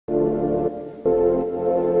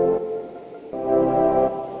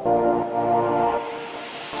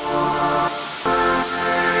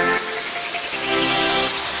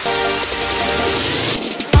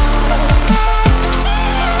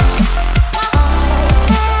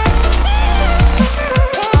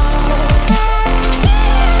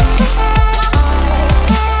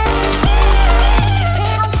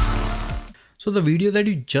So the video that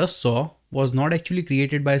you just saw was not actually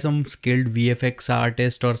created by some skilled VFX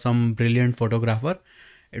artist or some brilliant photographer.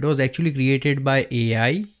 It was actually created by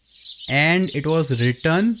AI, and it was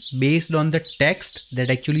written based on the text that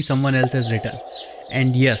actually someone else has written.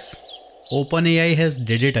 And yes, OpenAI has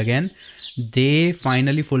did it again. They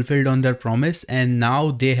finally fulfilled on their promise, and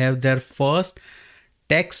now they have their first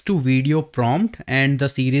text to video prompt, and the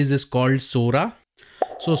series is called Sora.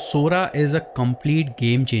 So Sora is a complete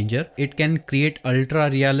game changer. It can create ultra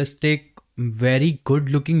realistic, very good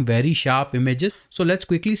looking, very sharp images. So let's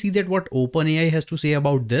quickly see that what OpenAI has to say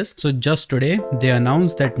about this. So just today they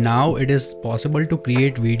announced that now it is possible to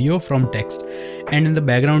create video from text, and in the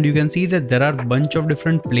background you can see that there are a bunch of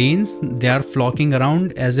different planes. They are flocking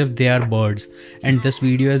around as if they are birds, and this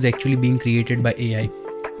video is actually being created by AI.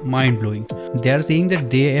 Mind blowing. They are saying that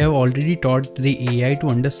they have already taught the AI to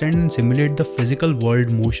understand and simulate the physical world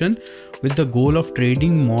motion with the goal of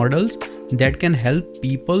training models that can help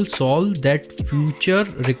people solve that future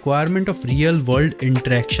requirement of real world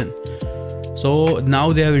interaction. So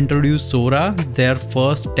now they have introduced Sora, their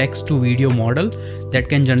first text to video model that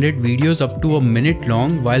can generate videos up to a minute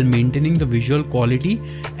long while maintaining the visual quality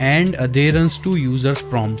and adherence to users'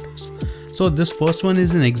 prompts. So this first one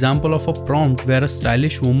is an example of a prompt where a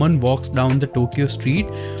stylish woman walks down the Tokyo street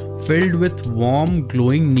filled with warm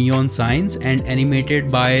glowing neon signs and animated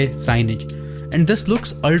by signage. And this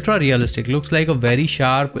looks ultra realistic, looks like a very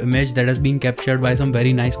sharp image that has been captured by some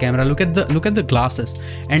very nice camera. Look at the glasses,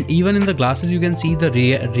 and even in the glasses you can see the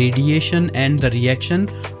radiation and the reaction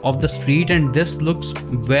of the street, and this looks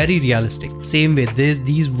very realistic. Same way, there's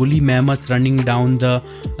these woolly mammoths running down the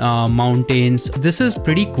mountains. This is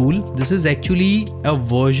pretty cool. This is actually a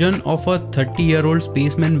version of a 30-year-old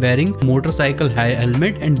spaceman wearing motorcycle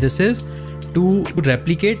helmet, and this is to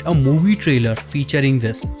replicate a movie trailer featuring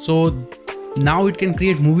this. So now it can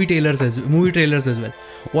create movie trailers as well.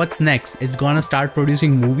 What's next? It's gonna start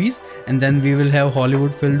producing movies, and then we will have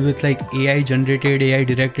Hollywood filled with like AI generated, AI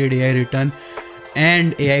directed, AI written,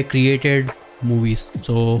 and AI created movies.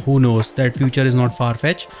 So who knows, that future is not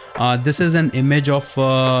far-fetched. This is an image of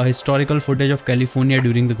historical footage of California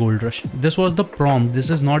during the gold rush. This was the prompt. This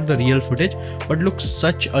is not the real footage, but looks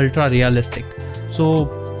such ultra realistic.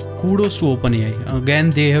 So kudos to OpenAI.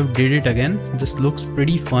 Again, they have did it again. This looks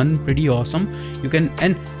pretty fun, pretty awesome. You can,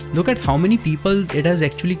 and look at how many people it has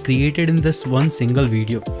actually created in this one single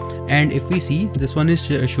video. And if we see, this one is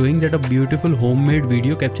showing that a beautiful homemade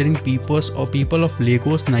video capturing people of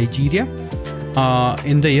Lagos, Nigeria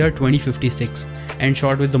in the year 2056, and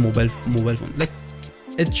shot with the mobile phone. Like,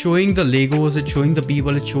 it's showing the Legos, it's showing the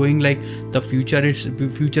people, it's showing like the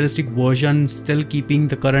futuristic version, still keeping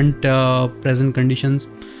the current present conditions.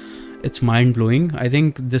 It's mind blowing. I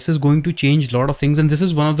think this is going to change a lot of things, and this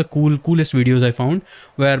is one of the coolest videos I found,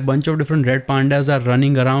 where a bunch of different red pandas are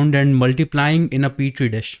running around and multiplying in a petri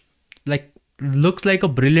dish. Like, looks like a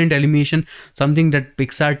brilliant animation, something that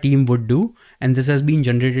Pixar team would do, and this has been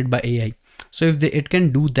generated by AI. So if it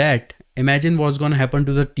can do that, imagine what's gonna happen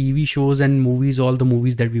to the TV shows and movies, all the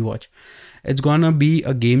movies that we watch. It's gonna be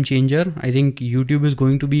a game changer. I think YouTube is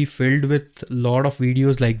going to be filled with a lot of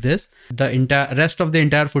videos like this. The rest of the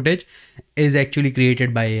entire footage is actually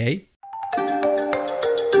created by AI.